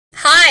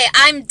Hi,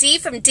 I'm Dee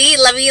from Dee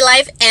Lovely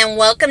Life, and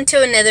welcome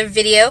to another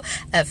video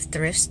of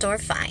Thrift Store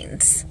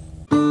Finds.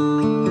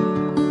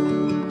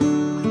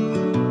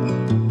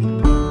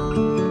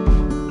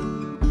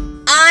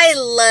 I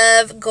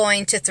love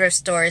going to thrift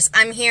stores.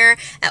 I'm here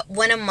at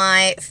one of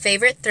my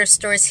favorite thrift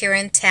stores here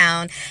in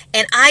town,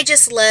 and I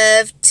just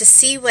love to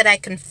see what I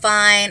can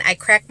find. I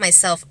crack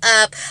myself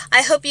up.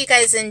 I hope you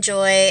guys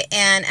enjoy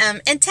and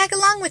tag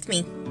along with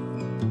me.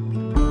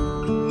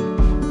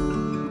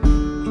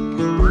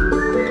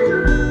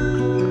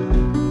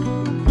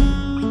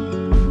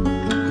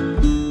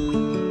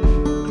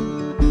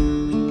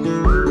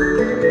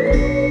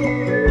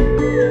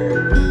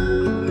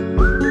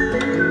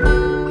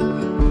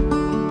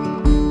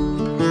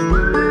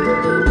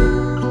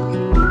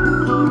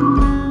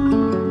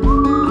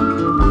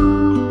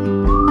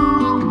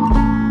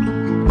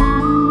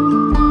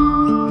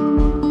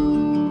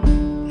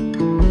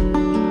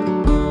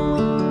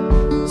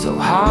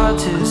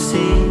 To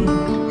see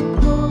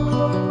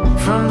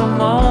from the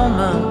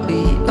moment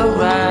we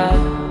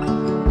arrive.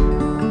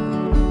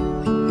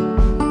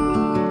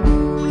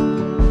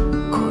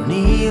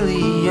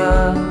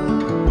 Cornelia,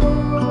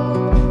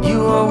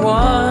 you are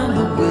one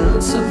who will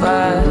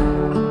survive.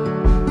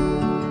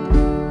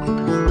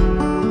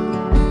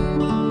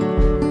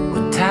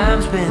 When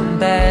time's been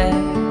bad,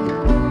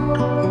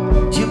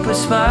 you put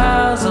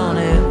smiles on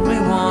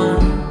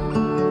everyone.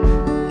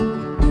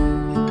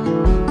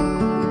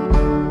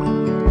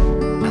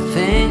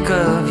 Think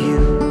of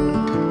you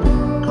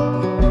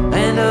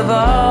and of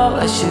all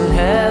I should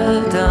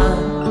have done.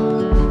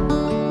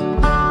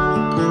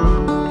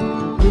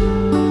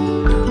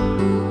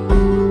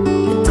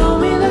 You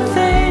told me the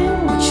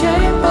thing would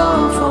shape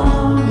or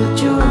form that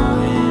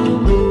you're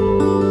in,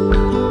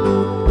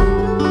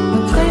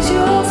 the place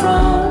you're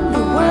from, the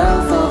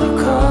wealth or the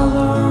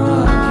color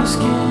of your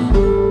skin,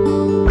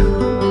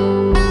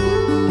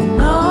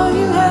 and all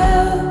you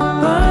have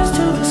burns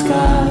to the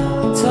sky.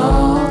 It's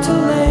all too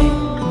late.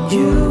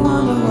 You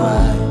wonder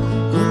why,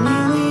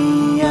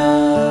 Cornelia.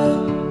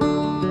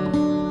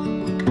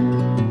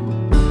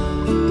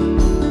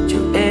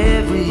 Your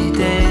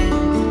everyday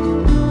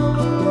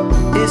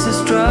is a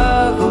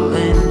struggle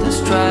and a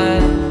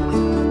strife.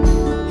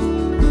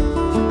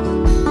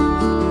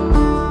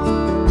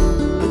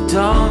 But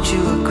don't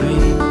you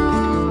agree?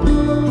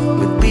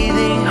 With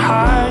beating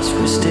hearts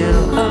we're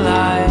still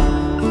alive.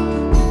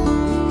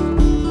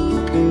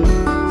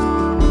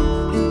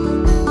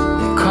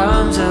 There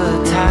comes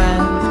a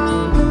time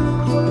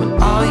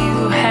all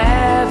you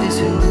have is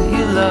who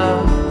you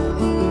love.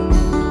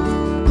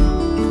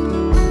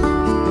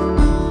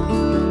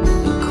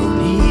 And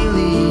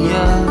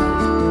Cornelia,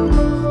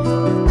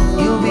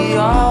 you'll be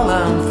all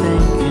I'm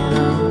thinking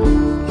of.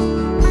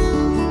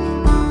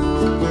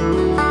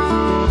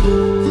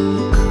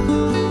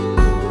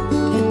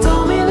 You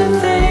told me the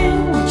thing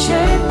would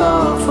shape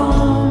or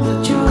form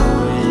that you're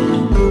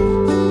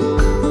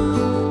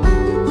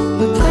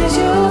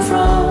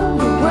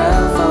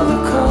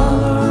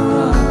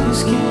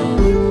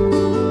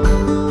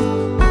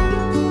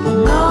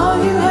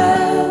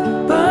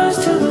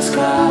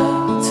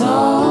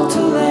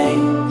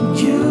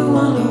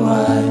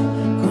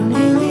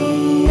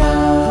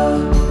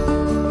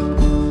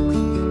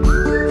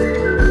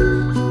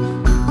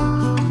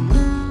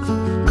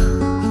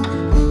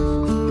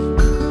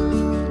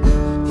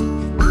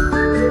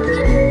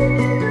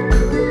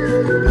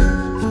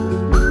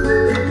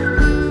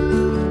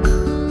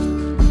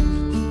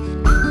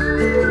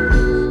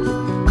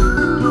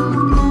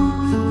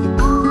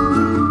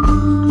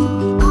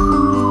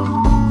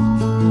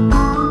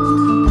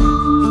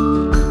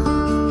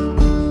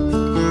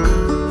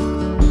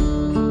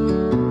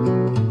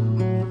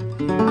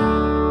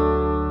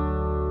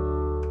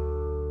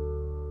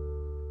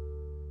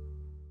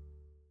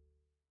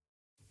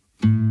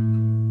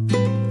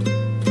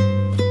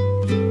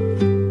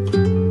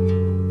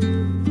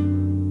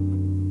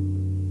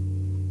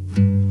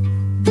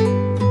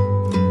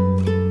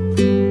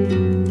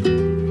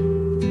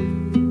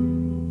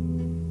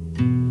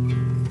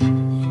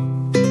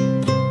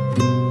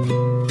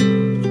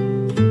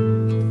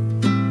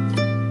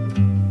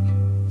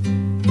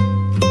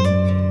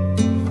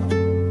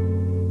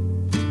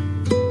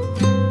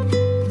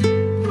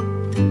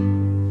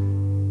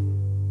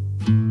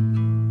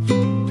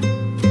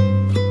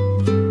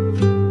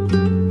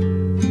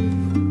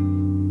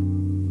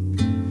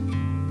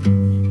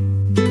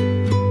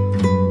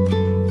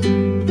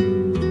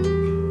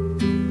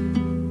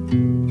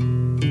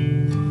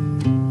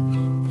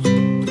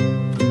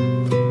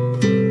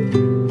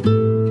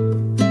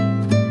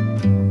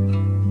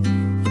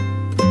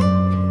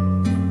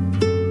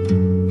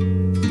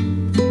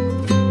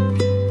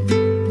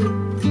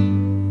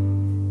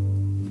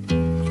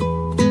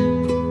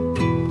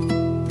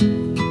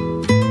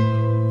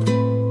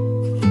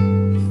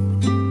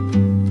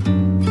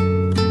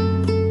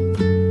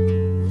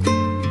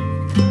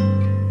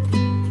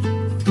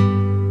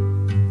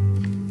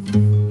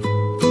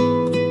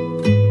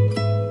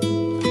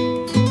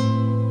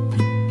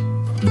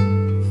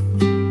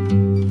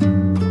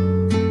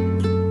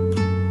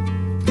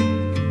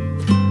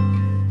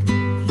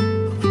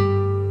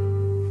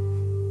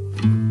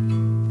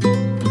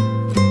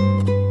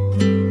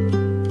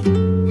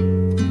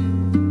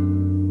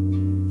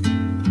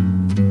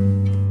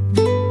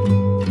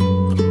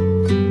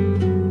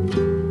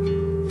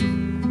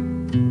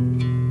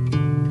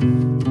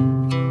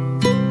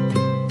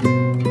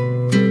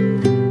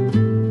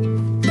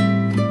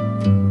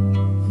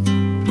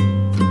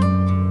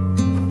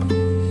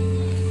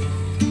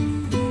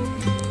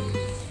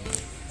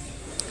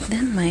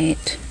That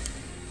might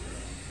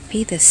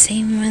be the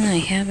same one I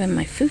have in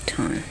my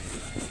futon.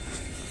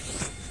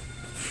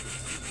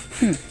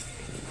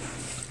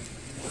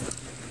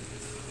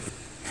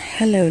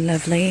 Hello,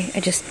 lovely. I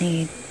just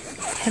need...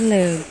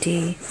 Hello,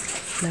 Dee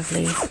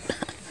Lovely.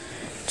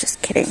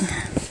 Just kidding.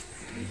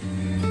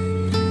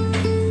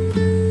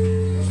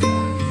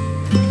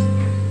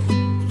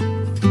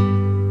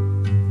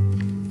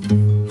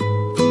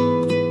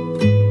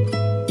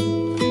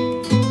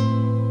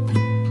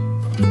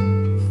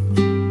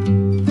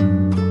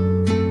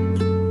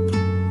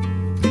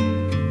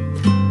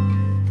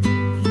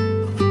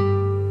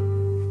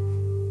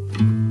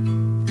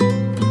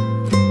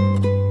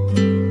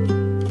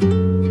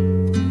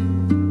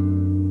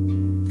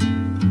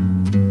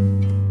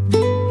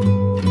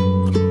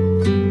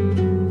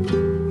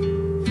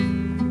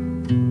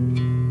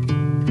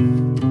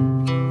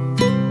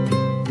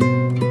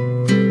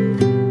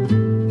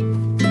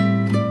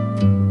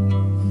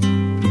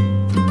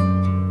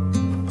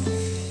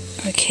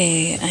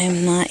 Okay, I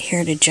am not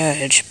here to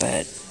judge,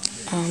 but,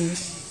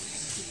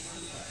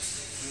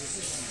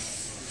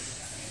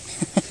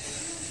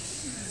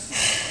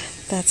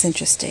 that's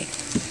interesting.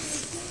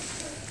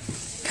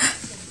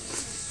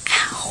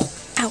 Ow!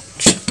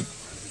 Ouch!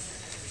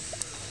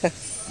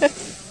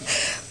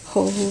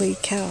 Holy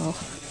cow.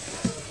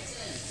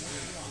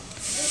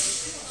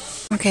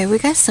 Okay, we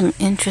got some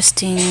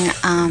interesting,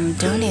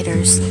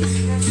 donators.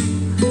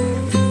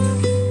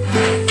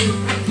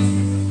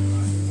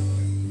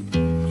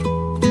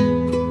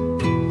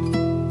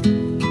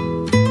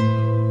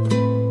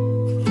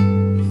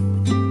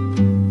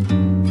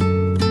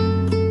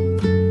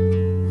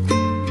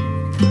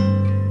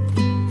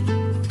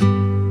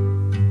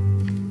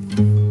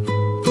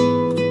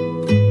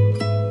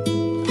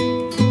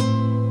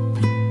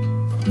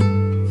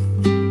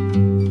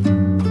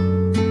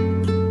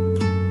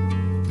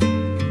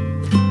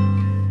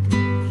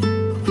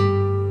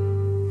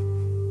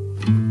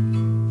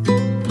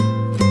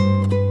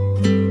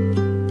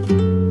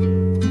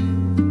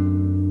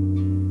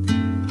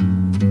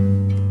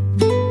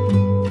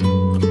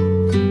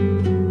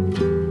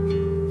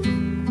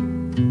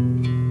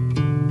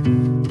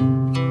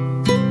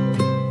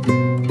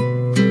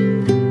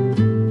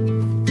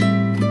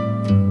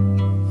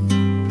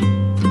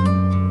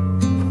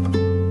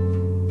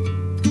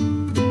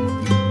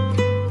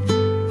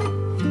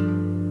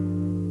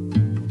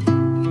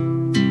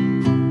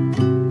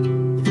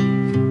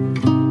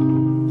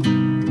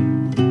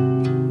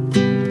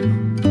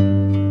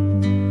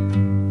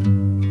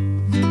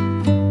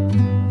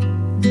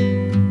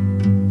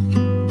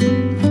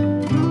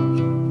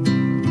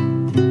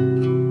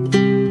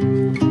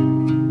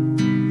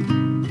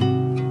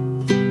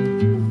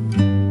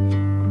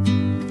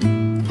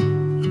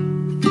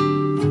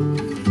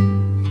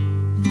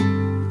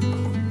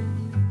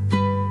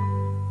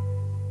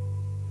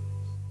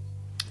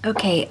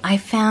 Okay, I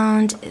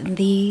found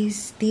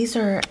these. These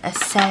are a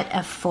set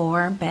of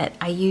 4, but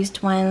I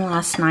used one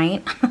last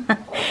night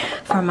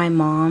for my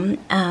mom.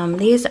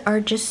 These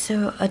are just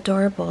so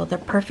adorable. They're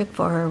perfect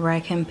for her, where I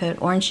can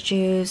put orange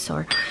juice,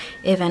 or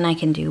even I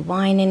can do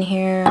wine in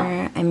here.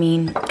 I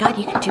mean, God,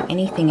 you can do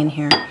anything in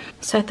here.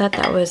 So I thought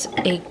that was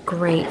a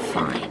great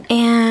find.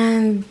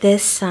 And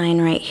this sign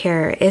right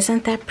here,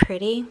 isn't that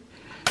pretty?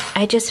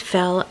 I just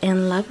fell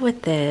in love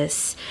with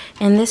this,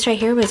 and this right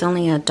here was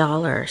only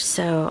 $1,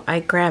 so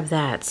I grabbed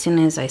that as soon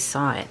as I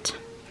saw it.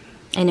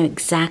 I know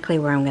exactly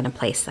where I'm going to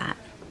place that.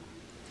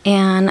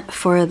 And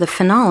for the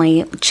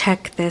finale,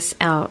 check this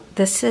out.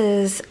 This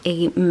is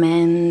a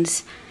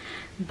men's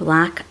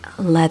black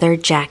leather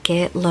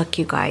jacket. Look,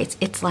 you guys,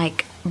 it's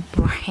like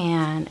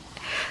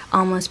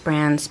almost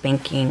brand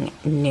spanking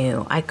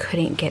new. I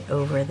couldn't get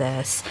over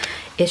this.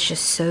 It's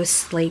just so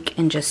sleek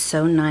and just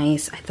so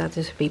nice. I thought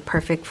this would be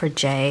perfect for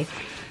Jay.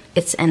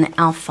 It's an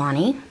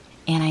Alfani,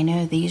 and I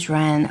know these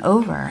run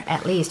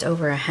at least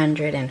over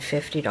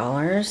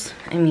 $150.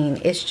 I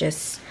mean, it's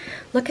just,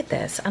 look at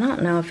this. I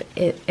don't know if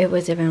it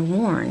was even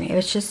worn. It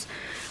was just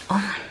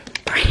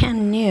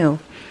brand new.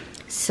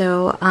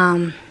 So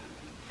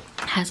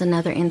has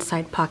another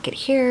inside pocket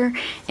here,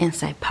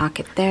 inside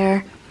pocket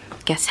there.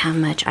 Guess how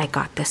much I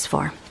got this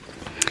for?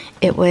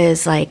 It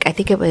was like, I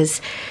think it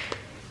was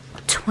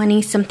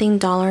 $20-something,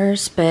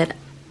 but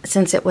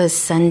since it was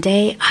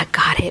Sunday, I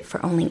got it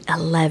for only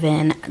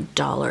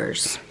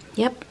 $11.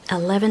 Yep,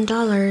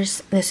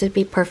 $11. This would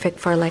be perfect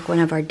for like one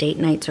of our date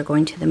nights or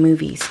going to the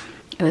movies.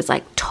 It was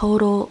like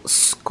total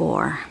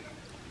score.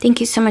 Thank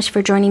you so much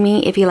for joining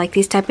me. If you like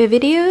these type of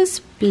videos,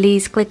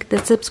 please click the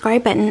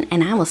subscribe button,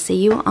 and I will see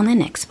you on the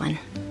next one.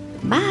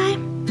 Bye.